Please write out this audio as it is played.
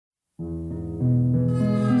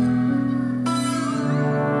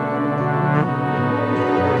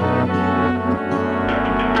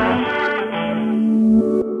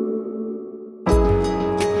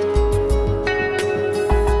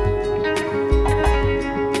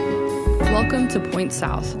welcome to Point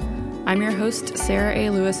South. I'm your host, Sarah A.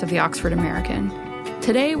 Lewis of the Oxford American.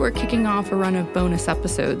 Today, we're kicking off a run of bonus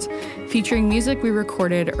episodes featuring music we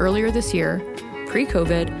recorded earlier this year,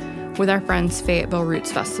 pre-COVID, with our friends Fayetteville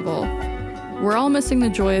Roots Festival. We're all missing the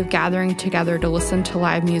joy of gathering together to listen to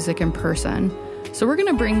live music in person, so we're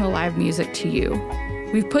going to bring the live music to you.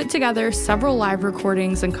 We've put together several live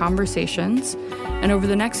recordings and conversations, and over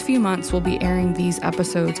the next few months, we'll be airing these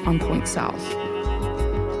episodes on Point South.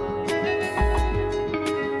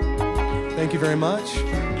 Thank you very much.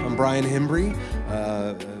 I'm Brian Hembry,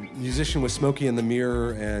 musician with Smokey and the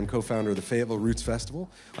Mirror and co-founder of the Fayetteville Roots Festival.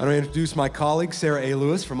 I want to introduce my colleague, Sarah A.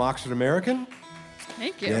 Lewis from Oxford American.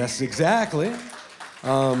 Thank you. Yes, exactly.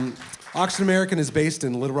 Oxford American is based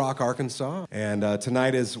in Little Rock, Arkansas, and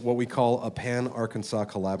tonight is what we call a Pan-Arkansas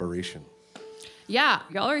collaboration. Yeah,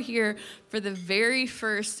 y'all are here for the very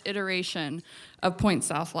first iteration of Point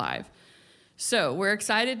South Live. So we're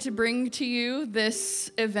excited to bring to you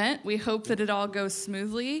this event. We hope that it all goes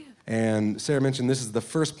smoothly. And Sarah mentioned this is the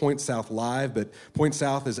first Point South Live, but Point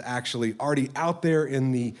South is actually already out there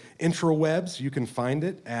in the intrawebs. You can find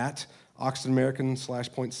it at Oxford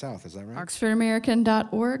American/Point South, is that right?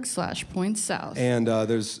 OxfordAmerican.org/Point South. And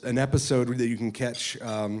there's an episode that you can catch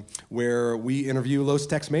where we interview Los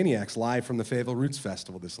Tex Maniacs live from the Fayetteville Roots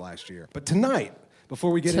Festival this last year. But tonight,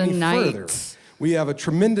 before we get any further, we have a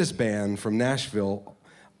tremendous band from Nashville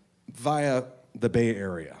via the Bay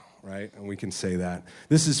Area, right? And we can say that.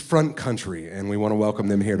 This is Front Country, and we want to welcome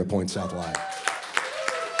them here to Point South Live.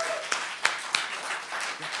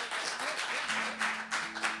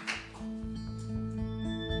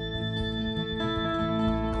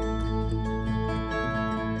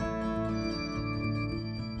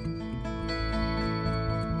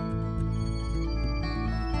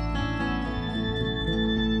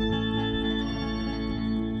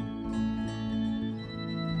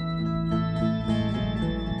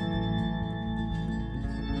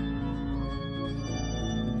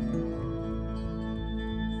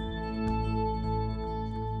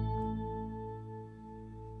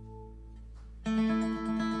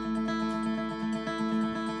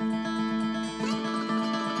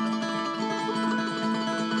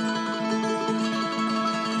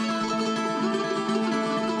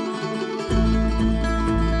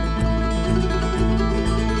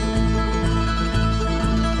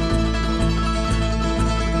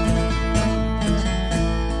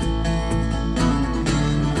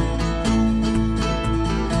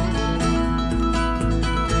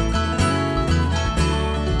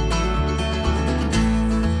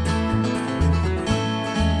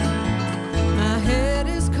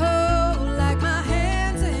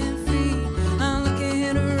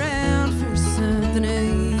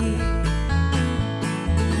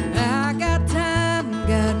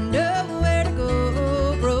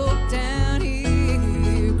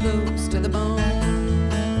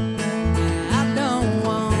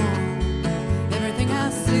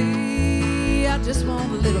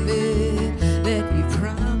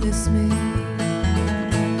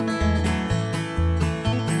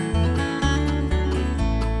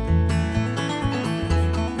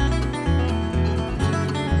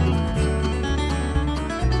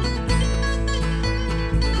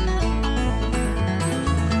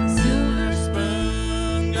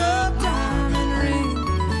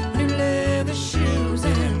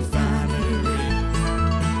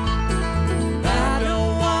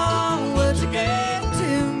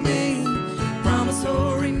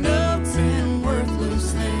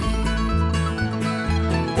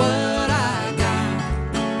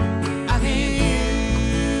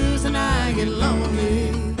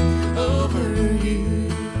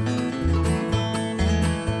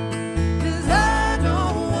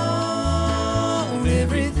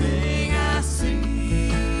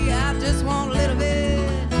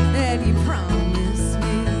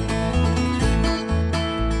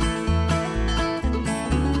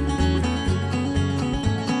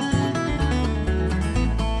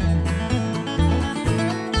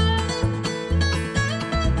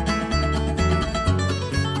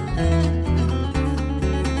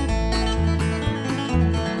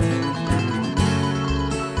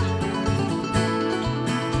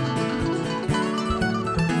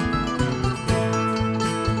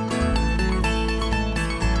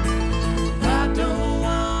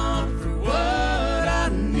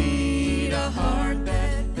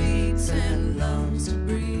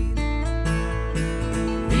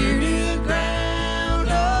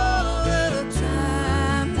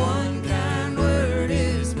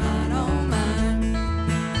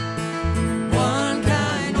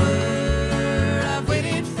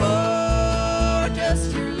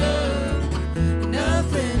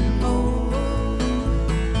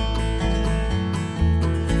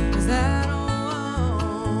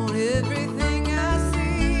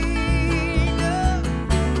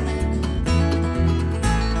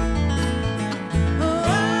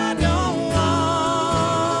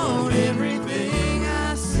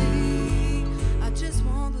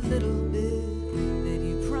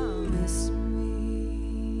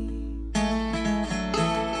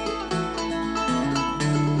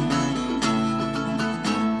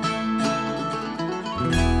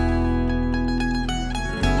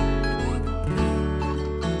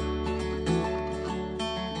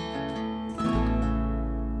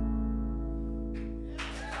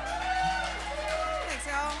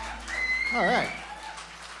 All right.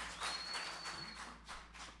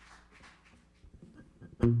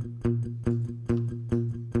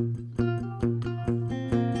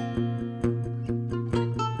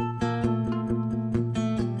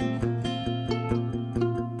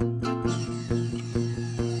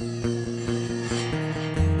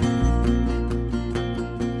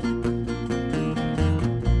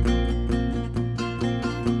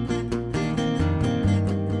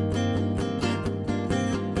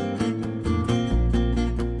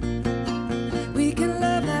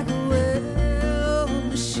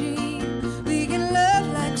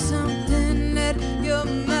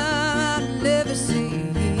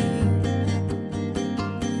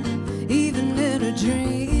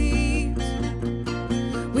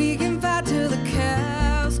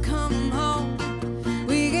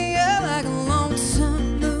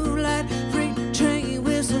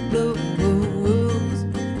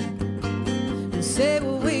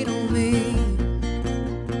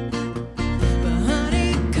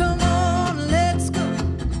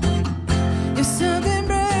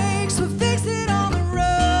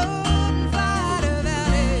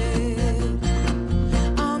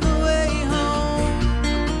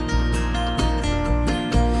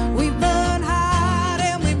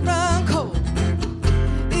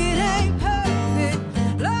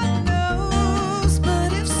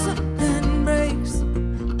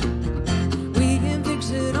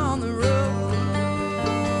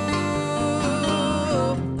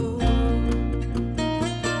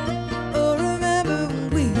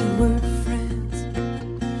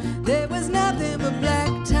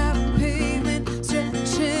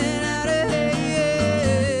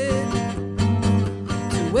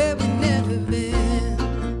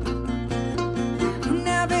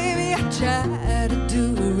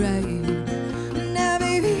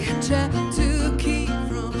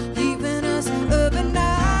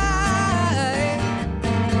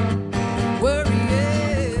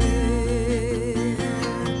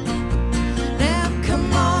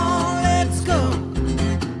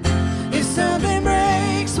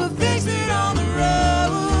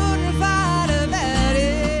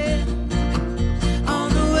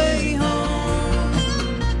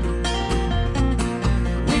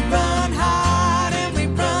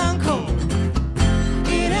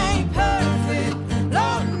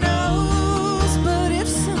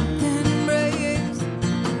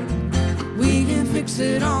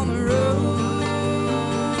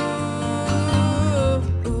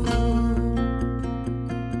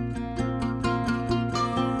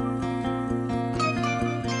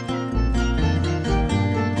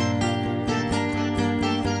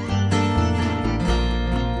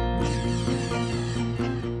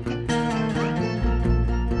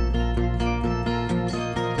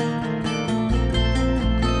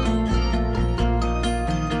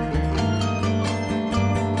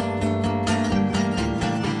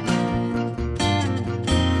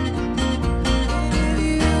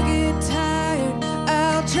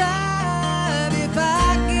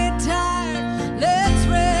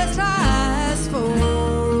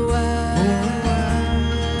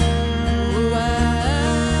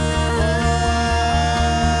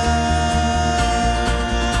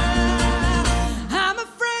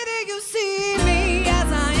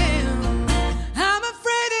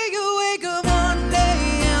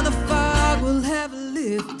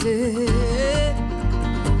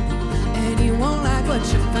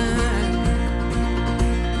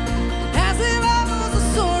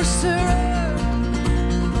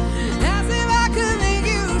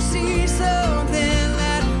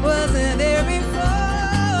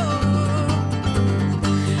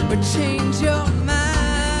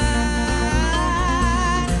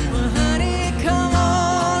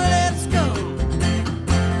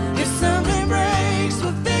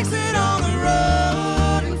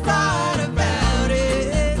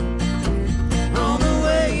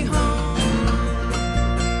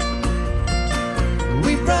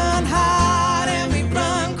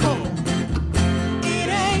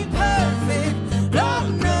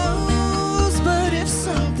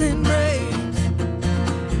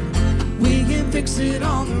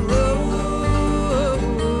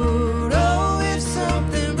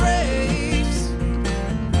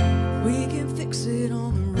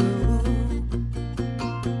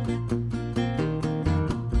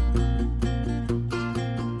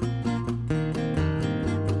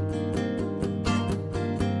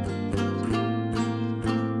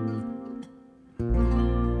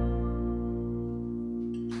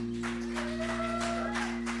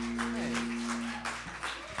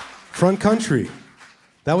 Front Country.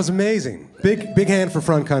 That was amazing. Big hand for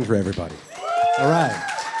Front Country, everybody. All right.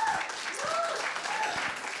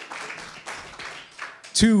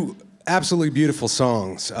 Two absolutely beautiful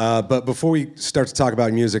songs. But before we start to talk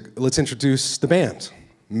about music, let's introduce the band.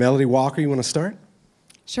 Melody Walker, you want to start?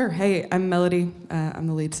 Sure. Hey, I'm Melody. I'm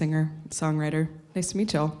the lead singer, songwriter. Nice to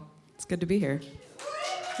meet y'all. It's good to be here.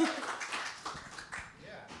 All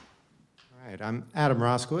right, I'm Adam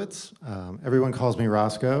Roskowitz. Everyone calls me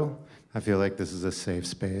Roscoe. I feel like this is a safe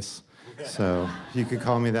space, so you could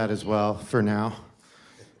call me that as well for now.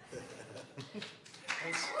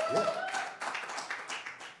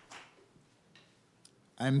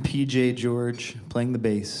 I'm PJ George, playing the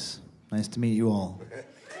bass. Nice to meet you all.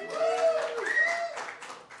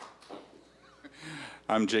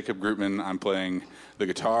 I'm Jacob Grootman. I'm playing the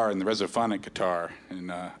guitar and the resophonic guitar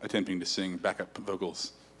and attempting to sing backup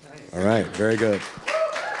vocals. All right, very good.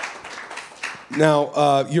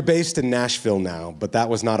 Now, you're based in Nashville now, but that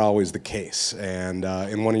was not always the case. And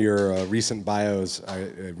in one of your recent bios, I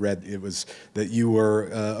read it was that you were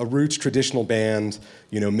a roots traditional band,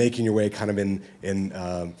 making your way kind of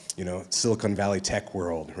in Silicon Valley tech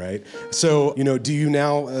world, right? So, do you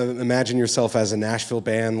now imagine yourself as a Nashville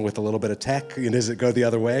band with a little bit of tech? Does it go the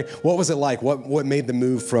other way? What was it like? What made the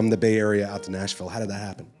move from the Bay Area out to Nashville? How did that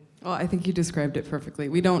happen? Well, I think you described it perfectly.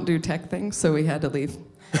 We don't do tech things, so we had to leave.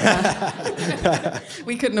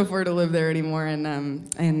 We couldn't afford to live there anymore,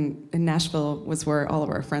 and Nashville was where all of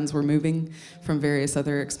our friends were moving from various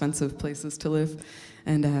other expensive places to live,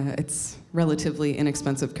 and it's relatively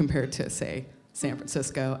inexpensive compared to, say, San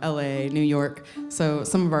Francisco, LA, New York. So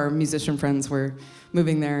some of our musician friends were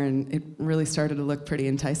moving there, and it really started to look pretty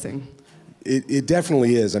enticing. It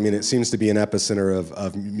definitely is. I mean, it seems to be an epicenter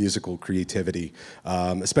of musical creativity,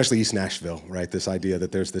 especially East Nashville, right? This idea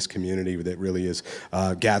that there's this community that really is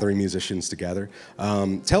gathering musicians together.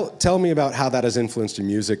 Tell me about how that has influenced your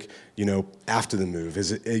music, after the move.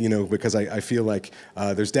 Is it, because I feel like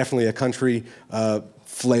there's definitely a country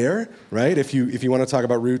flair, right? If you want to talk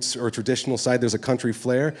about roots or traditional side, there's a country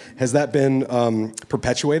flair. Has that been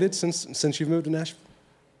perpetuated since you've moved to Nashville?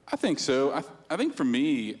 I think so. I think for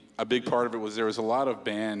me, a big part of it was there was a lot of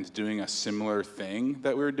bands doing a similar thing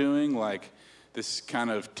that we were doing, like this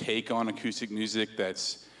kind of take on acoustic music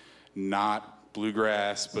that's not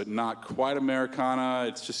bluegrass, but not quite Americana.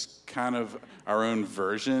 It's just kind of our own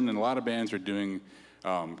version, and a lot of bands are doing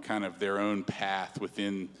kind of their own path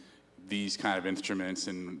within these kind of instruments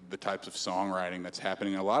and the types of songwriting that's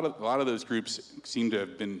happening. A lot of those groups seem to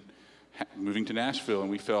have been moving to Nashville, and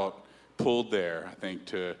we felt pulled there, I think,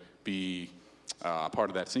 to be part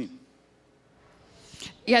of that scene.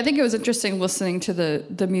 Yeah, I think it was interesting listening to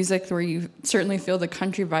the music where you certainly feel the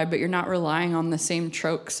country vibe, but you're not relying on the same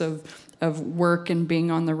tropes of work and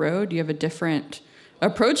being on the road. You have a different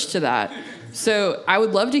approach to that. So I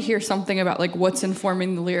would love to hear something about like what's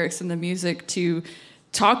informing the lyrics and the music to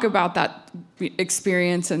talk about that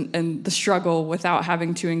experience and the struggle without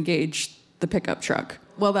having to engage the pickup truck.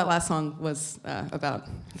 Well, that last song was about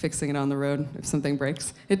fixing it on the road if something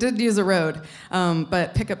breaks. It did use a road,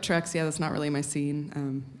 but pickup trucks, that's not really my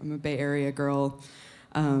scene. I'm a Bay Area girl.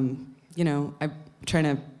 I'm trying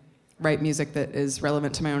to write music that is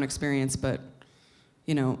relevant to my own experience, but,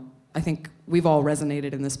 I think we've all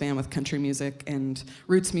resonated in this band with country music and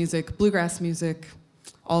roots music, bluegrass music,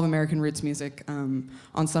 all of American roots music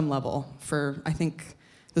on some level for, I think,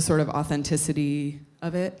 the sort of authenticity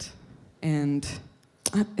of it. And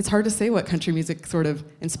it's hard to say what country music sort of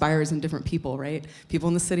inspires in different people, right? People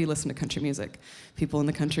in the city listen to country music. People in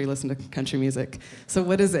the country listen to country music. So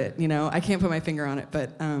what is it? I can't put my finger on it,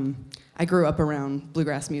 but I grew up around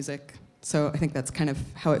bluegrass music. So I think that's kind of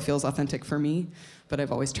how it feels authentic for me. But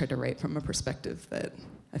I've always tried to write from a perspective that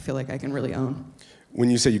I feel like I can really own. When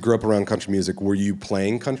you say you grew up around country music, were you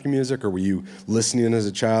playing country music, or were you listening as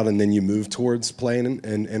a child and then you moved towards playing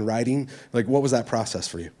and writing? Like, what was that process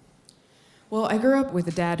for you? Well, I grew up with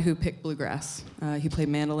a dad who picked bluegrass. He played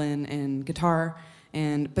mandolin and guitar,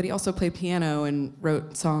 but he also played piano and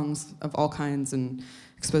wrote songs of all kinds and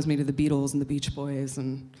exposed me to the Beatles and the Beach Boys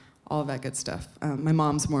and all of that good stuff. My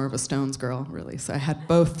mom's more of a Stones girl, really, so I had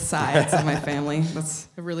both sides of my family. That's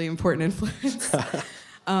a really important influence.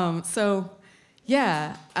 I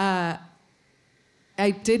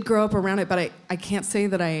did grow up around it, but I can't say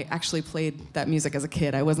that I actually played that music as a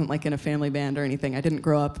kid. I wasn't like in a family band or anything. I didn't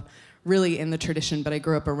grow up really in the tradition, but I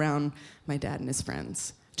grew up around my dad and his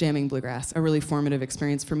friends jamming bluegrass. A really formative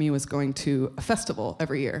experience for me was going to a festival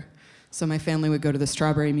every year. So my family would go to the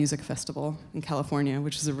Strawberry Music Festival in California,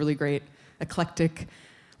 which is a really great, eclectic,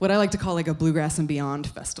 what I like to call like a bluegrass and beyond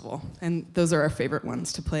festival. And those are our favorite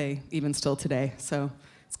ones to play even still today. So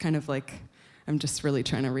it's kind of like I'm just really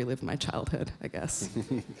trying to relive my childhood, I guess.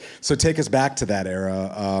 So take us back to that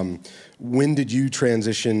era. When did you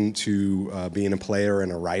transition to being a player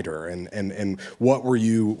and a writer, and what were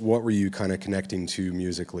you kind of connecting to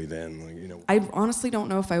musically then? Like, you know, I honestly don't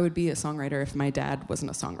know if I would be a songwriter if my dad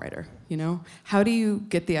wasn't a songwriter. You know, how do you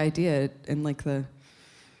get the idea and like the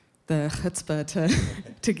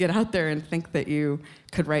chutzpah to get out there and think that you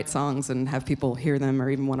could write songs and have people hear them or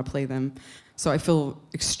even want to play them? So I feel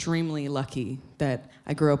extremely lucky that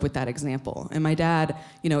I grew up with that example. And my dad,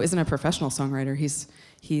 you know, isn't a professional songwriter.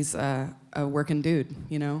 He's a working dude,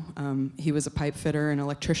 you know. He was a pipe fitter and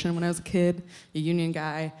electrician when I was a kid, a union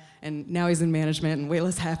guy, and now he's in management and way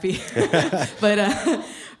less happy.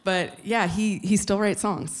 But yeah, he still writes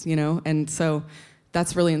songs, you know. And so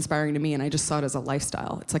that's really inspiring to me, and I just saw it as a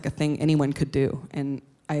lifestyle. It's like a thing anyone could do, and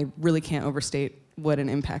I really can't overstate what an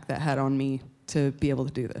impact that had on me to be able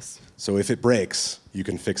to do this. So if it breaks, you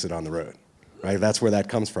can fix it on the road, right? That's where that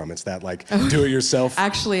comes from. It's that like do-it-yourself.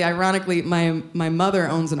 Actually, ironically, my mother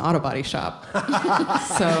owns an auto body shop.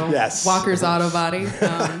 So yes. Walker's Auto Body.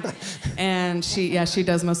 And she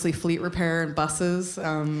does mostly fleet repair and buses.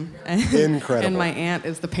 Incredible. And my aunt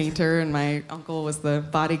is the painter, and my uncle was the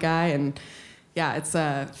body guy, and yeah, it's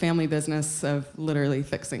a family business of literally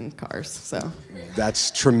fixing cars. So that's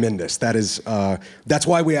tremendous. That's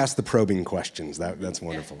why we ask the probing questions. That's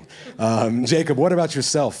wonderful. Jacob, what about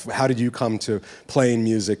yourself? How did you come to playing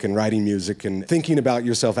music and writing music and thinking about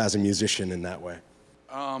yourself as a musician in that way?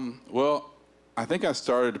 Well, I think I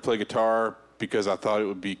started to play guitar because I thought it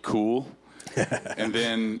would be cool, and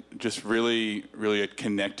then just really, really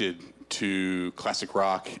connected to classic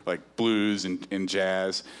rock, like blues and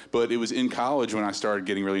jazz. But it was in college when I started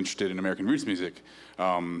getting really interested in American roots music,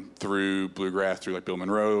 through bluegrass, through like Bill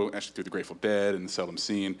Monroe, actually through the Grateful Dead and the Seldom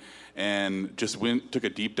Scene, and just took a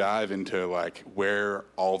deep dive into like where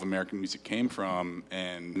all of American music came from.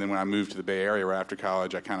 And then when I moved to the Bay Area right after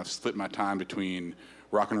college, I kind of split my time between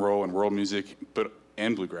rock and roll and world music,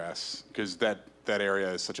 and bluegrass, because that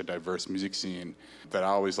area is such a diverse music scene that I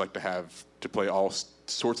always like to play all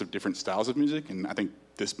sorts of different styles of music, and I think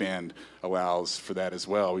this band allows for that as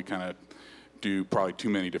well. We kind of do probably too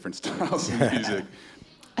many different styles of music.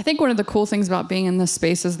 I think one of the cool things about being in this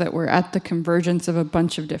space is that we're at the convergence of a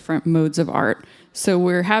bunch of different modes of art. So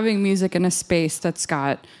we're having music in a space that's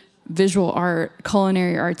got visual art,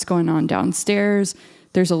 culinary arts going on downstairs.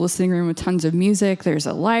 There's a listening room with tons of music. There's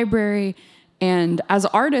a library. And as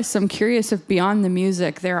artists, I'm curious if beyond the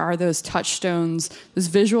music, there are those touchstones, those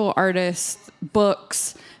visual artists,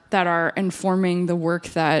 books that are informing the work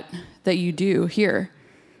that you do here.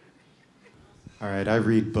 All right, I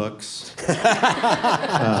read books.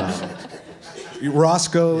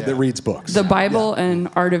 Roscoe that reads books. The Bible and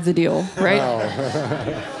Art of the Deal, right?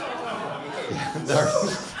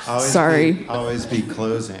 Sorry. Always be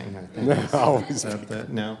closing, I think. Always be.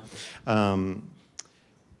 No.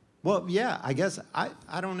 Well, yeah, I guess,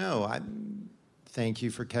 I don't know. Thank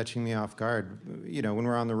you for catching me off guard. You know, when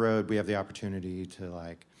we're on the road, we have the opportunity to,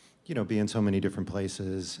 like, you know, be in so many different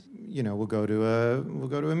places. You know, we'll go to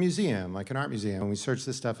a museum, like an art museum, and we search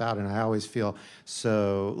this stuff out, and I always feel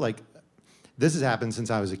so, like, this has happened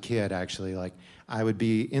since I was a kid, actually. Like, I would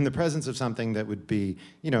be in the presence of something that would be,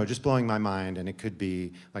 you know, just blowing my mind, and it could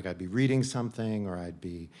be, like, I'd be reading something, or I'd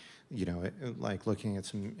be, you know, like, looking at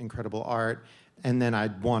some incredible art, and then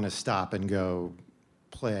I'd want to stop and go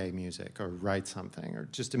play music or write something or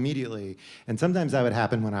just immediately. And sometimes that would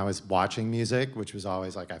happen when I was watching music, which was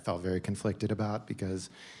always like I felt very conflicted about, because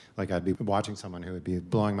like I'd be watching someone who would be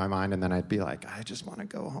blowing my mind, and then I'd be like, I just want to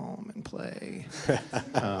go home and play,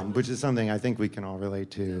 which is something I think we can all relate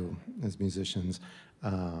to as musicians.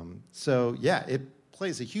 So yeah, it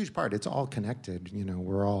plays a huge part. It's all connected. You know,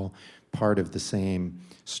 we're all part of the same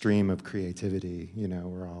stream of creativity. You know,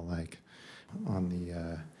 we're all like on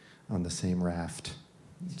the same raft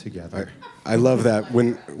together. I love that.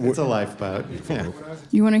 It's a lifeboat. Yeah.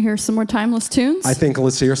 You want to hear some more timeless tunes? I think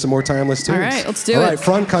let's hear some more timeless tunes. All right, let's do it. All right,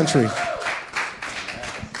 Front Country.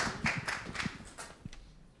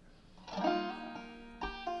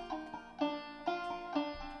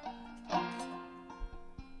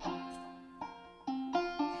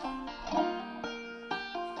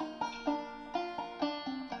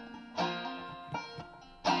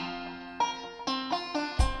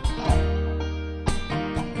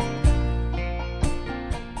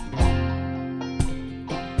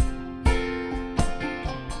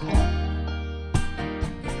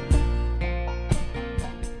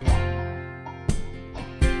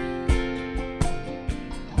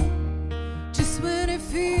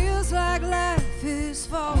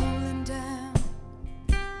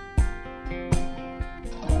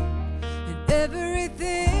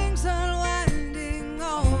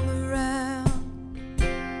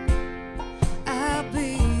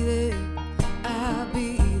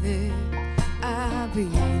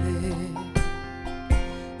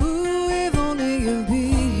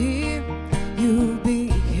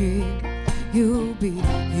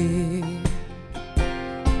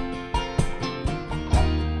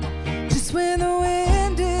 It's when the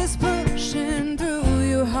wind is pushing through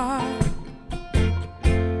your heart.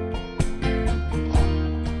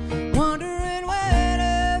 Wondering when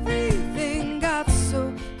everything got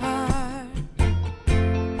so hard.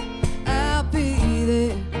 I'll be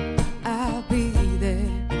there, I'll be there,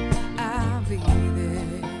 I'll be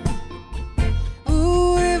there.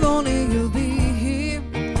 Ooh, if only you'll be here,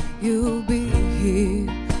 you'll be here,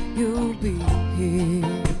 you'll be here.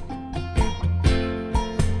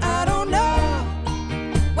 I don't know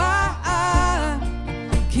why I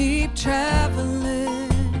keep traveling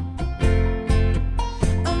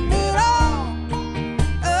amid all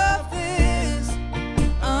of this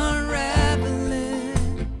unraveling.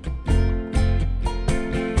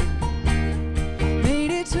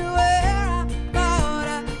 Made it to where I thought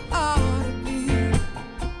I ought to be,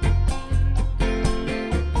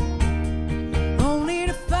 only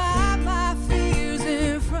to find my fears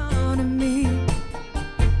in front of me.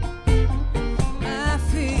 My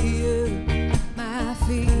fear, my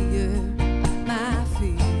fear, my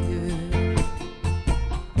fear.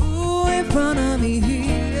 Ooh, in front of me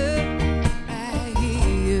here, right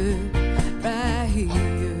here, right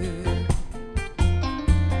here.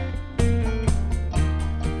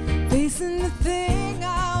 Facing the thing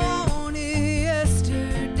I wanted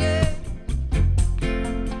yesterday,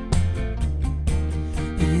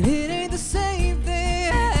 and it ain't the same thing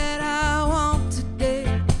that I want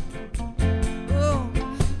today. Oh,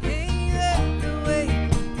 ain't that the way?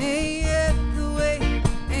 Ain't that the way?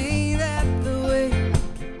 Ain't that the way?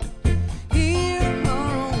 Here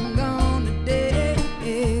tomorrow, gone today,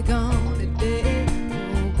 gone today,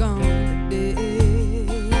 oh, gone today.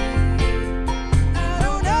 I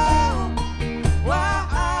don't know why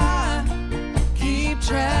I keep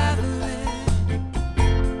traveling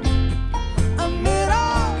amid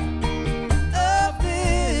all of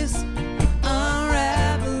this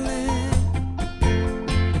unraveling.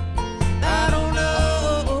 I don't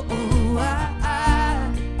know why I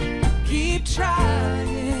keep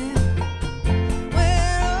trying. Well,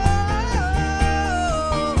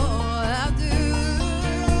 all I do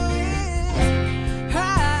is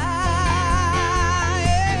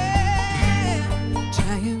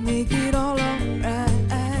try and make it all alright,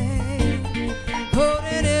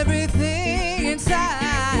 holding everything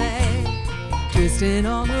inside, twisting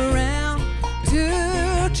all around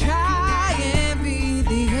to try and be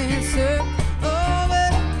the answer. Oh,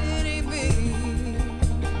 but it ain't me.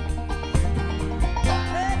 Let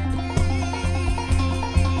it be.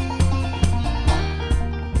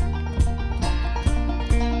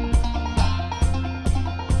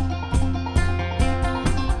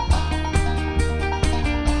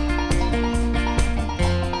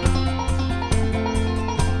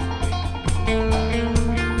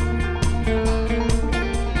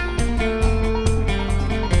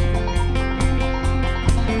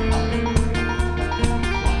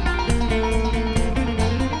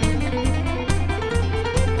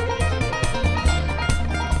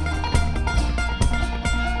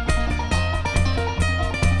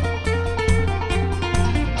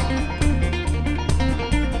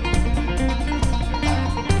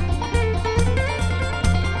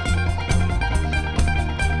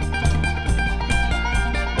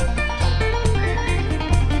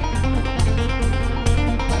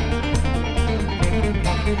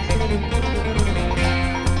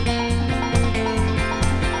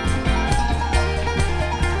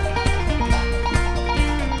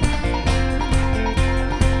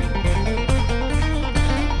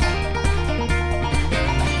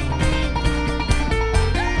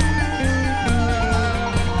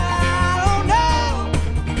 I don't know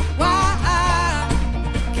why I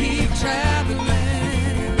keep traveling.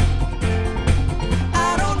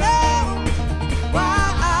 I don't know why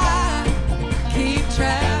I keep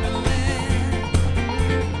traveling.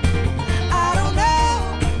 I don't know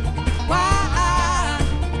why I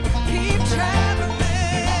keep traveling.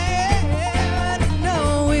 But I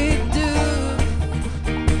know we do.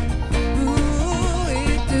 Ooh, we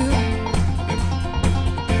do.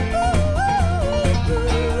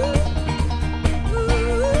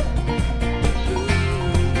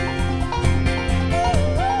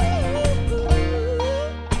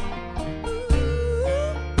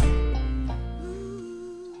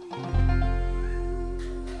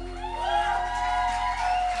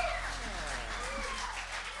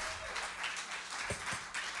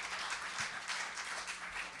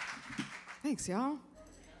 Thanks, y'all.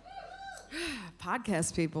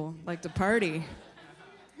 Podcast people like to party.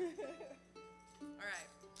 All right.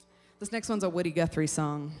 This next one's a Woody Guthrie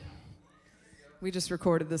song. We just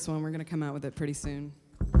recorded this one. We're going to come out with it pretty soon.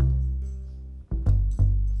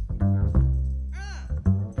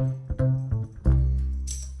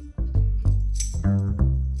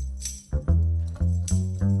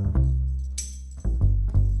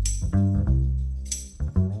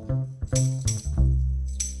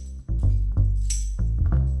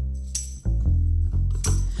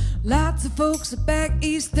 Lots of folks back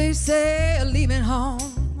east, they say, are leaving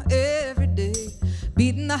home every day,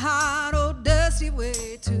 beating the hot old dusty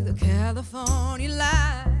way to the California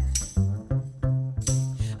life.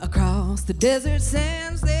 Across the desert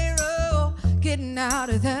sands they roll, getting out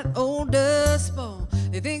of that old dust bowl.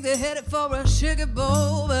 They think they're headed for a sugar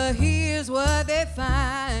bowl, but here's what they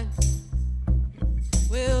find.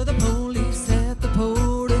 Well, the police at the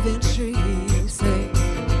port of entry say,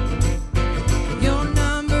 your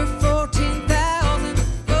number 14,000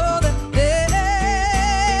 for the day.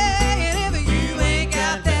 And if you ain't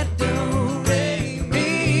got that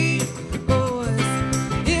do-re-mi, boys,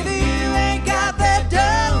 if you ain't got that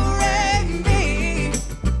do-re-mi,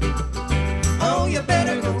 oh, you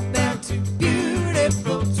better go back to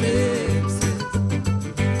beautiful Texas,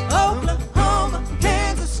 Oklahoma,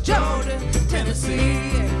 Kansas, Georgia, Tennessee.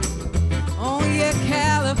 Oh, yeah,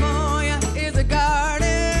 California is a garden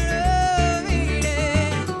of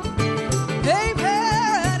Eden, a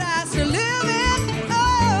paradise to live in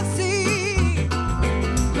or see.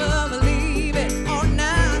 But believe it or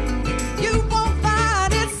not, you won't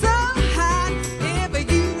find it so hot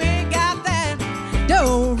if you ain't got that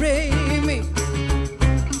do-re-mi.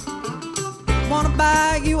 Wanna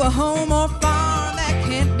buy you a home or farm that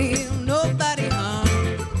can't deal nobody harm,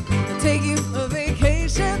 take you a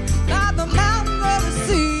vacation by the mountains or the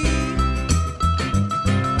sea.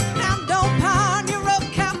 Now don't pawn your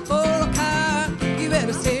old cap for a car, you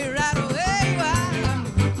better stay right where you are.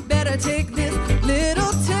 Better take this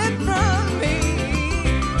little tip from me.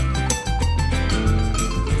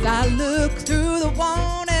 I look through the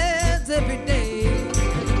want-ads every day,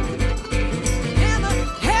 and the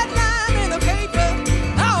headline in the paper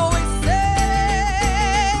always say,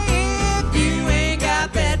 if you ain't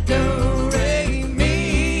got that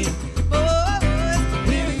do-re-mi, boys,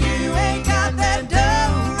 if you ain't got that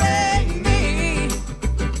do-re-mi,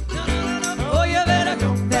 oh, you better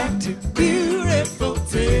go back to beautiful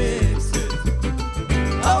Texas,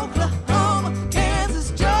 Oklahoma, Kansas,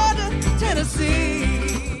 Georgia, Tennessee.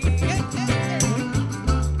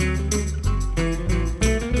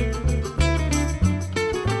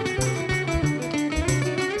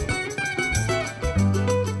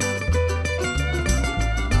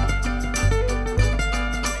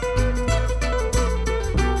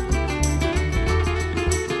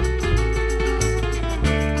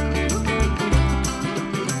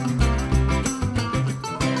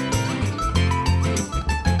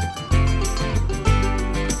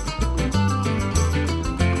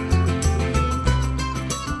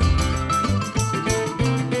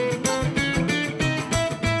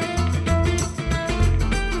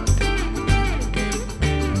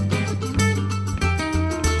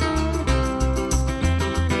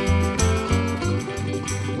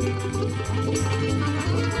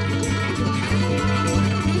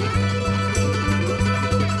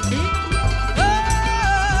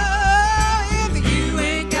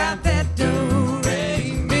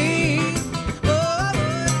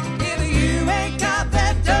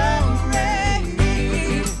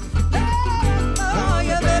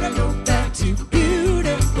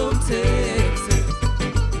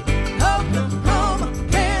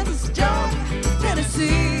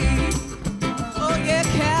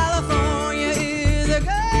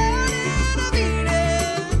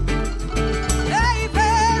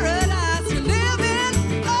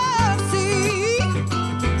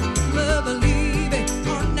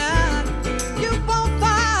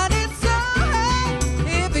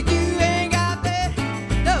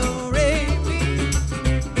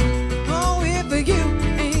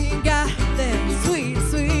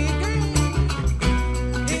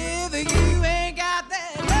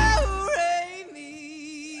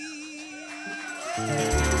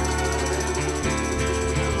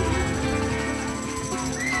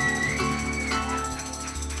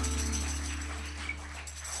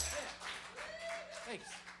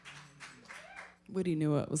 Woody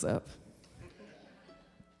knew what was up.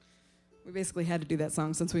 We basically had to do that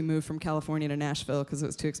song since we moved from California to Nashville because it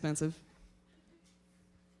was too expensive.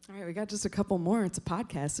 All right, we got just a couple more. It's a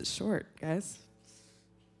podcast. It's short, guys.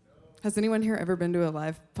 Has anyone here ever been to a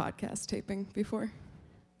live podcast taping before?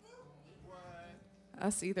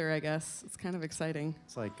 Us either, I guess. It's kind of exciting.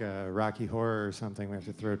 It's like Rocky Horror or something. We have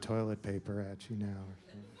to throw toilet paper at you now.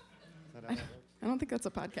 I don't think that's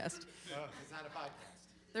a podcast. Oh, it's not a podcast.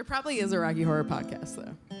 There probably is a Rocky Horror podcast,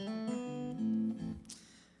 though.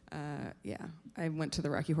 Yeah, I went to the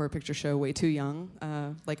Rocky Horror Picture Show way too young,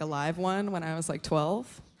 like a live one when I was like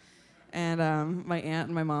 12. And my aunt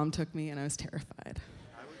and my mom took me, and I was terrified.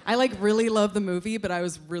 I like really love the movie, but I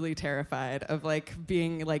was really terrified of like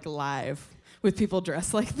being like live with people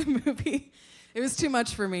dressed like the movie. It was too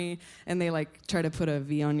much for me, and they like try to put a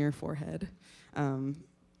V on your forehead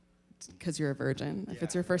because you're a virgin if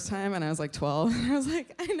it's your first time. And I was like 12, and I was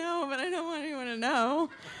like, I know, but I don't want anyone to know.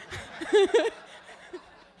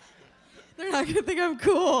 They're not gonna think I'm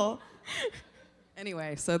cool.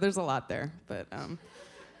 Anyway, so there's a lot there, but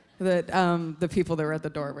the people that were at the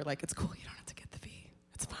door were like, it's cool, you don't have to get the V,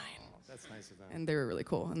 it's fine. That's nice of them. And they were really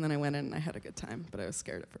cool. And then I went in and I had a good time, but I was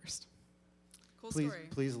scared at first. Cool story.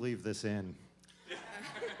 Please leave this in.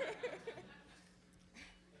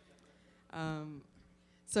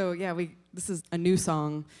 So yeah, this is a new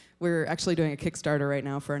song. We're actually doing a Kickstarter right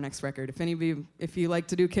now for our next record. If you like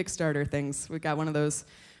to do Kickstarter things, we got one of those.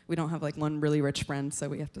 We don't have like one really rich friend, so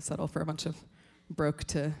we have to settle for a bunch of broke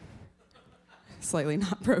to slightly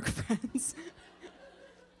not broke friends.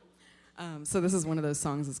 So this is one of those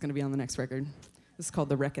songs that's going to be on the next record. This is called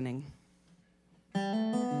The Reckoning.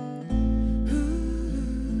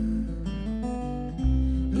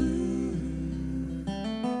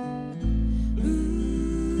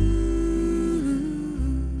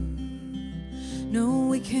 No,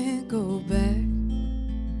 we can't go back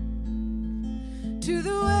to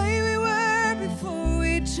the way we were before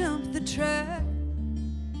we jumped the track.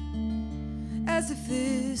 As if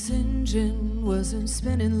this engine wasn't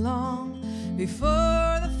spinning long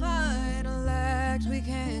before the final act. We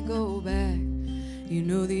can't go back. You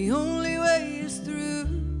know the only way is through.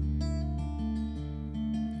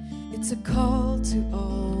 It's a call to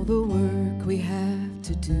all the work we have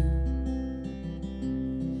to do.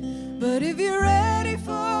 But if you're ready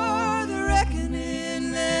for the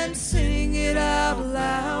reckoning, then sing it out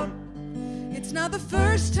loud. It's not the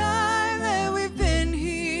first time that we've been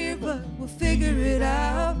here, but we'll figure it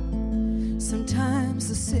out. Sometimes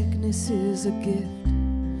the sickness is a gift,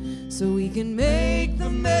 so we can make the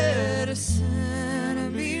medicine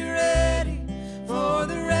and be ready for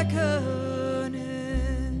the reckoning.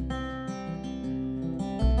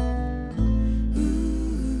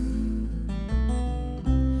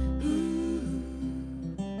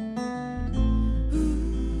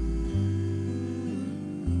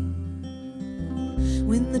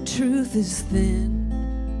 When the truth is thin,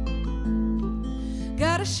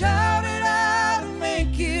 gotta shout it out and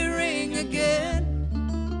make it ring again.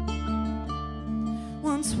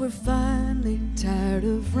 Once we're finally tired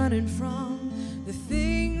of running from the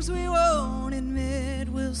things we won't admit,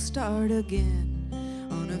 we'll start again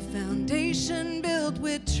on a foundation built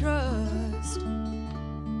with trust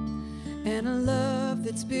and a love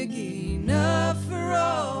that's big enough for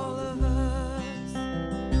all of us.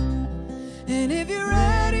 And if you're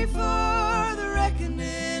ready for the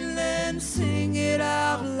reckoning, then sing it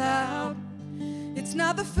out loud. It's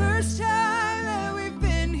not the first time that we've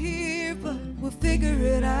been here, but we'll figure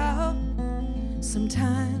it out.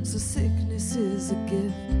 Sometimes the sickness is a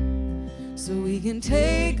gift, so we can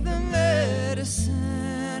take the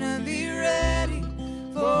medicine and be ready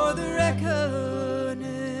for the reckoning.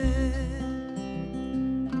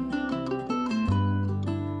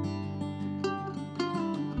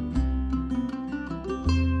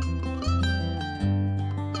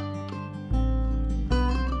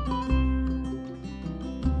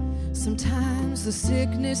 Sometimes the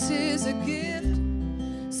sickness is a gift,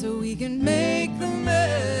 so we can make the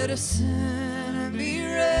medicine and be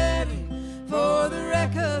ready for the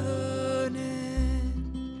reckoning.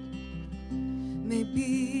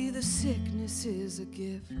 Maybe the sickness is a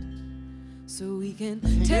gift, so we can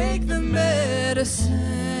take the medicine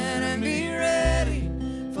and be ready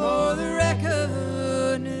for the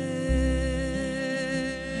reckoning.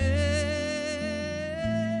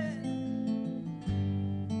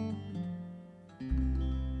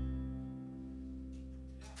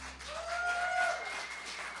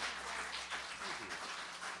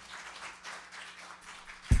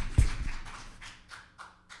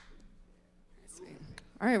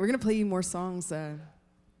 All right, we're going to play you more songs that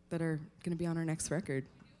are going to be on our next record,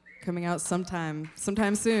 coming out sometime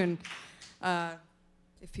soon,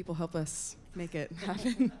 if people help us make it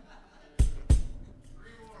happen. All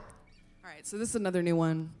right, so this is another new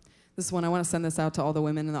one. This one, I want to send this out to all the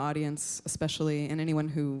women in the audience, especially, and anyone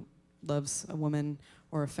who loves a woman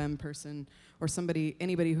or a femme person or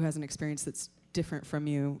anybody who has an experience that's different from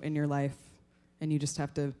you in your life, and you just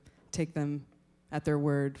have to take them at their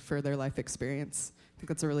word for their life experience. I think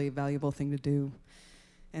that's a really valuable thing to do.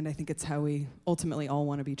 And I think it's how we ultimately all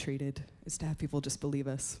want to be treated, is to have people just believe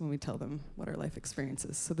us when we tell them what our life experience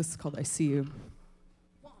is. So this is called I See You.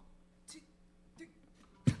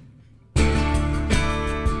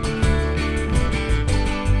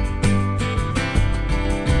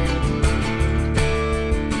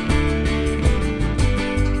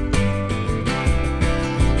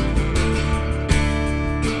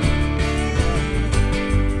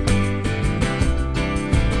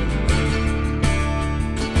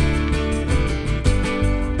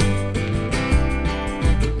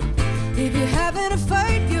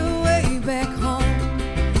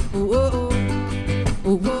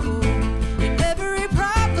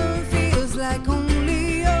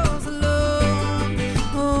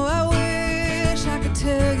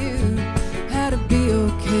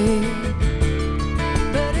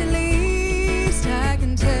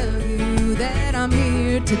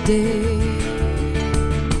 today.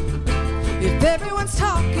 If everyone's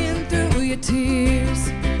talking through your tears,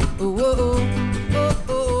 oh, oh, oh,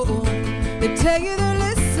 oh, oh. They tell you they're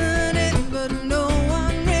listening, but no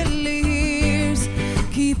one really hears.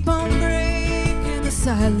 Keep on breaking the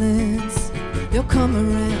silence, they'll come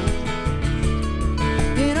around.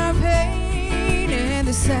 In our pain and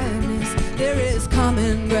the sadness, there is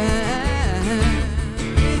common ground.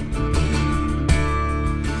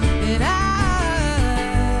 And I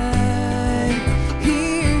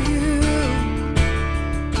hear you.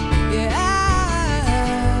 Yeah,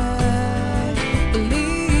 I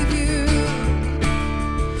believe you.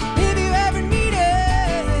 If you ever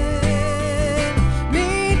needed me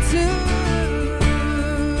to,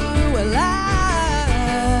 well, I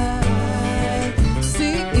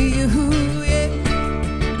see you.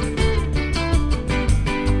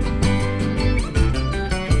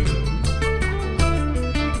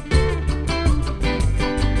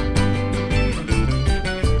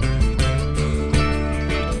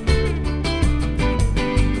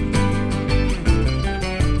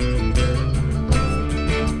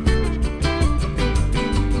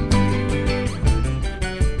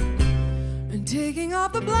 And taking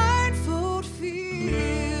off the blindfold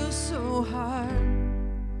feels so hard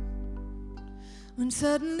when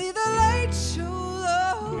suddenly the light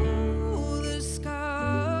shows the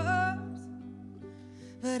scars.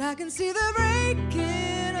 But I can see the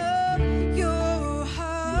breaking of your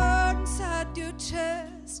heart inside your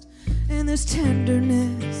chest, and there's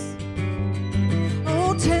tenderness,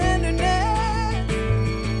 oh tenderness.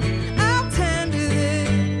 I'll tend to this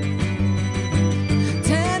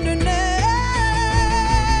tenderness,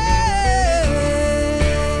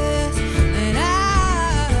 and I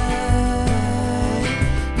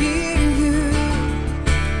hear you.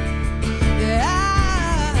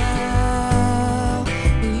 Yeah, I'll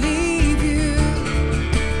believe you.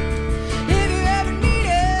 If you ever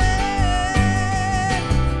needed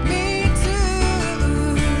me to,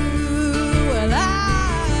 well, I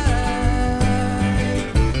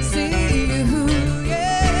see you.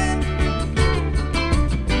 Yeah.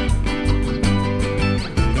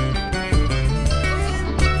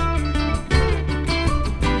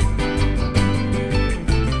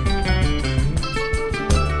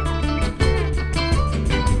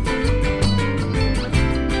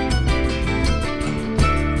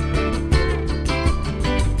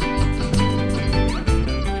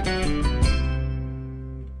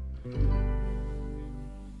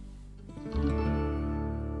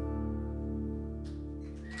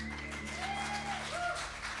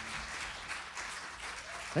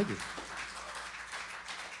 Thank you.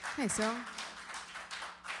 Hey, so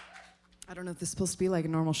I don't know if this is supposed to be like a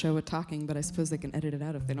normal show with talking, but I suppose they can edit it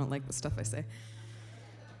out if they don't like the stuff I say.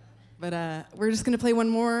 But we're just going to play one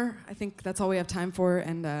more. I think that's all we have time for.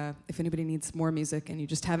 And if anybody needs more music and you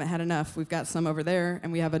just haven't had enough, we've got some over there.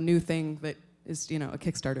 And we have a new thing that is, you know, a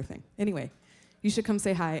Kickstarter thing. Anyway, you should come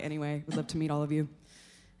say hi anyway. We'd love to meet all of you.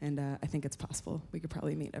 And I think it's possible. We could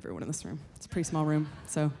probably meet everyone in this room. It's a pretty small room,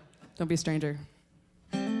 so don't be a stranger.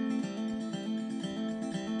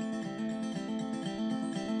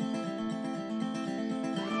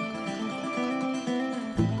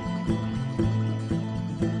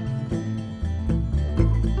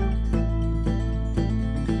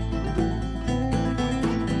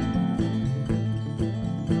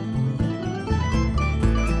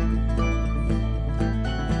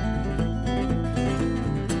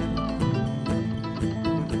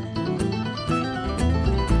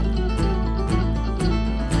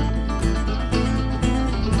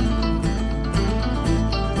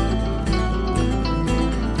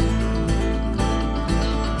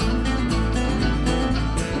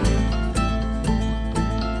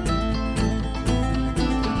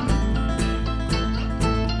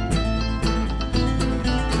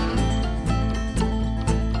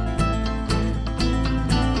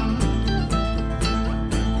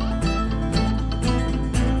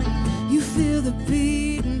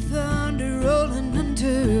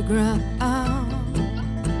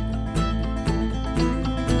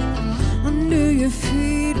 Under your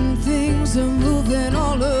feet and things are moving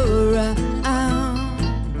all around.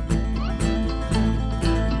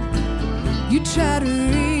 You try to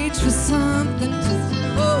reach for something to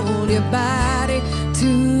hold your body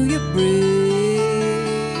to your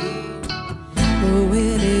brain, but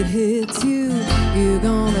when it hits you, you're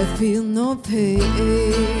gonna feel no pain.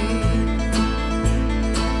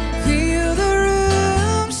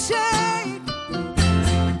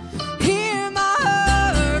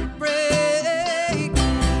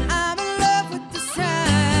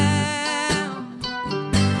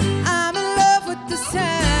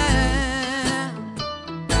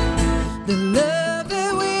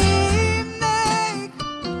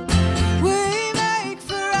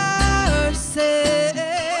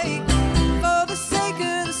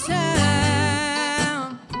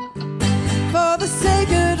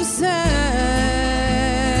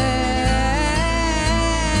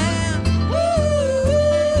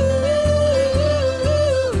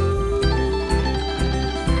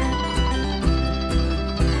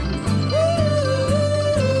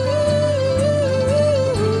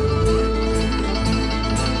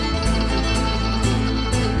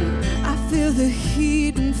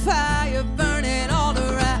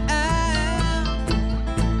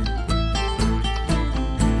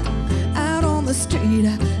 street,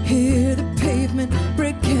 I hear the pavement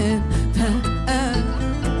breaking down.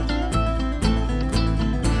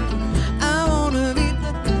 I wanna be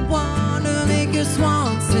the one to make your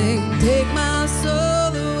swan sing, take my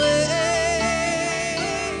soul away.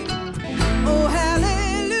 Oh,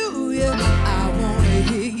 hallelujah, I wanna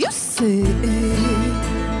hear you say.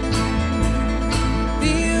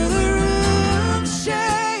 Feel the room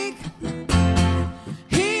shake,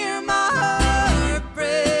 hear my heart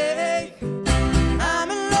break. I'm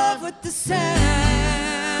in love with the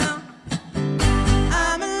sound,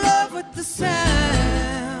 I'm in love with the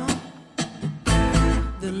sound.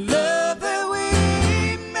 The love that we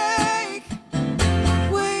make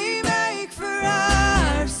for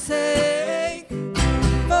our sake,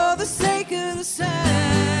 for the sake of the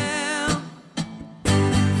sound,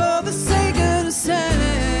 for the sake of the sound.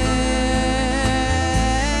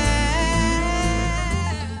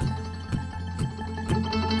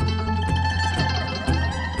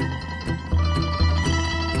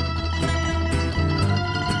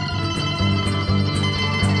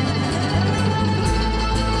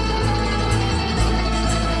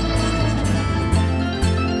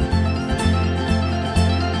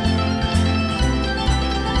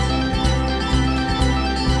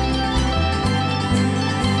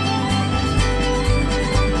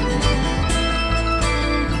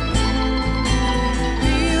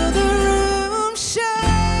 Feel the room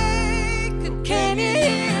shake, can you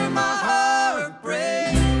hear my heart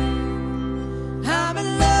break? I'm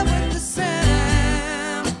in love with the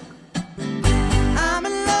sound, I'm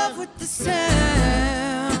in love with the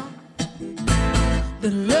sound. The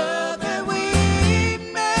love that we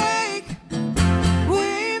make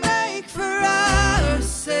for our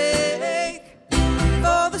sake,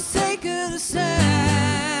 for the sake of the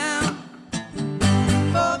sound,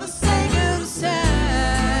 for the sake of the sound.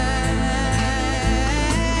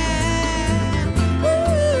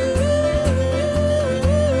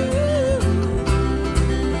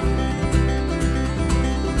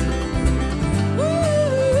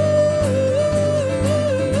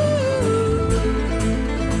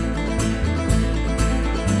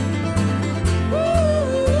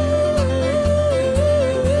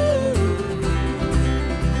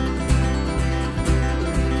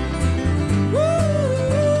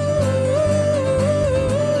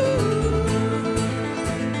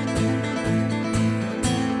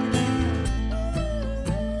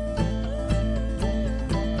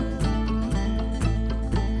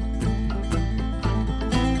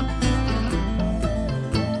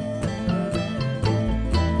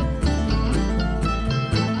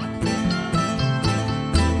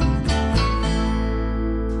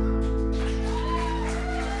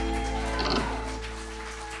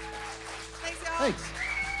 Thanks.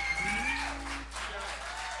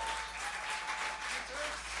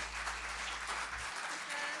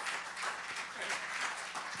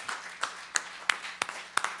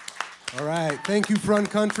 All right. Thank you, Front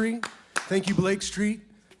Country. Thank you, Blake Street.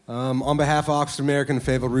 On behalf of Oxford American and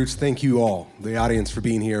Fayetteville Roots, thank you all, the audience, for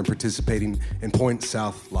being here and participating in Point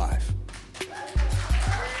South Live.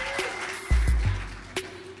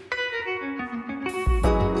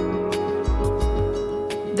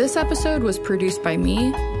 This episode was produced by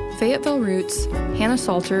me, Fayetteville Roots, Hannah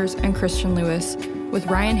Salters, and Christian Lewis, with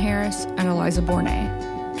Ryan Harris and Eliza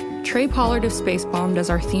Bournet. Trey Pollard of Spacebomb does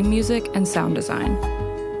our theme music and sound design.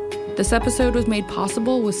 This episode was made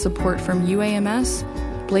possible with support from UAMS,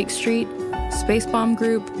 Blake Street, Spacebomb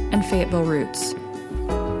Group, and Fayetteville Roots.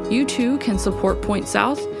 You too can support Point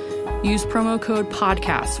South. Use promo code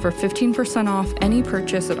PODCAST for 15% off any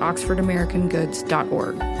purchase at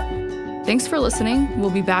oxfordamericangoods.org. Thanks for listening.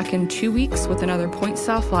 We'll be back in 2 weeks with another Point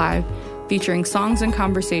South Live featuring songs and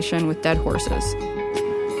conversation with Dead Horses.